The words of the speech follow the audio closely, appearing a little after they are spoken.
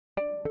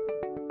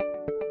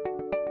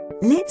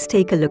Let's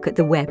take a look at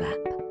the web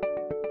app.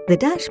 The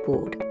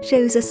dashboard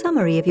shows a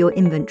summary of your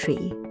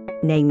inventory,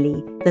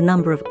 namely the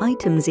number of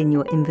items in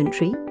your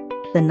inventory,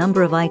 the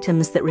number of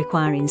items that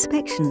require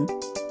inspection,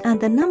 and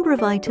the number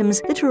of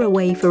items that are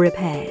away for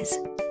repairs.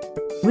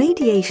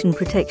 Radiation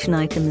protection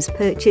items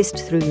purchased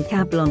through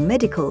Cablon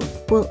Medical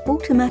will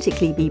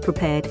automatically be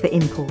prepared for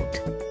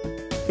import.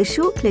 The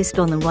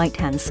shortlist on the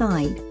right-hand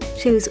side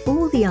shows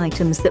all the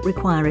items that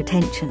require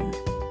attention.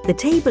 The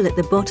table at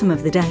the bottom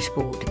of the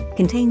dashboard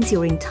contains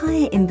your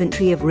entire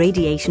inventory of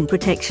radiation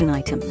protection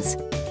items.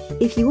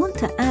 If you want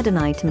to add an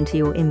item to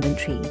your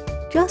inventory,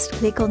 just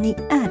click on the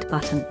Add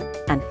button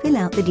and fill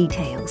out the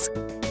details.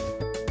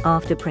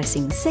 After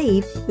pressing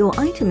Save, your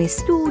item is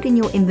stored in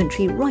your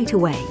inventory right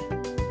away.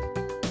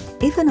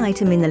 If an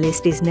item in the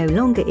list is no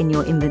longer in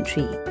your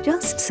inventory,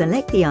 just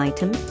select the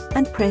item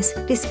and press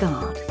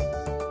Discard.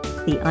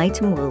 The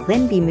item will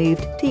then be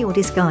moved to your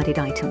discarded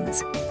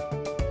items.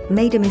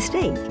 Made a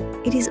mistake?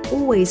 It is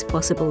always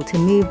possible to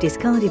move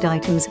discarded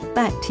items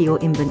back to your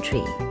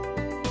inventory.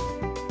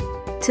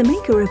 To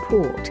make a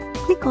report,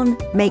 click on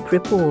Make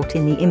Report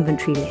in the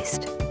inventory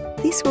list.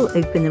 This will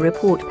open the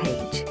report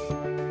page.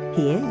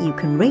 Here you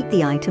can rate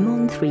the item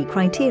on 3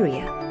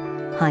 criteria: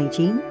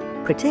 hygiene,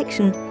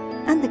 protection,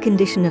 and the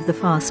condition of the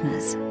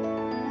fasteners.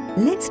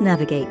 Let's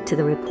navigate to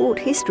the report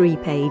history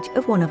page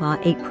of one of our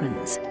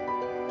aprons.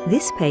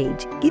 This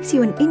page gives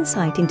you an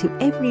insight into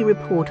every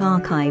report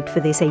archived for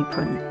this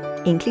apron,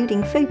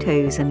 including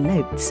photos and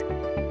notes.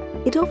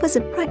 It offers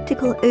a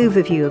practical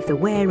overview of the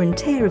wear and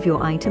tear of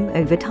your item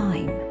over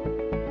time.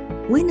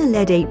 When a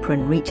lead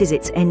apron reaches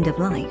its end of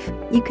life,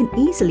 you can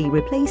easily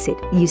replace it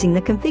using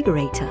the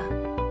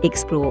configurator.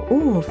 Explore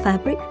all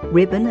fabric,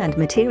 ribbon and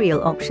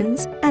material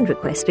options and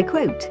request a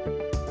quote.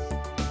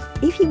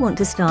 If you want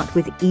to start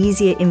with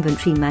easier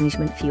inventory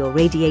management for your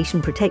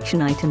radiation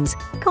protection items,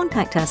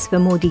 contact us for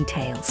more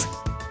details.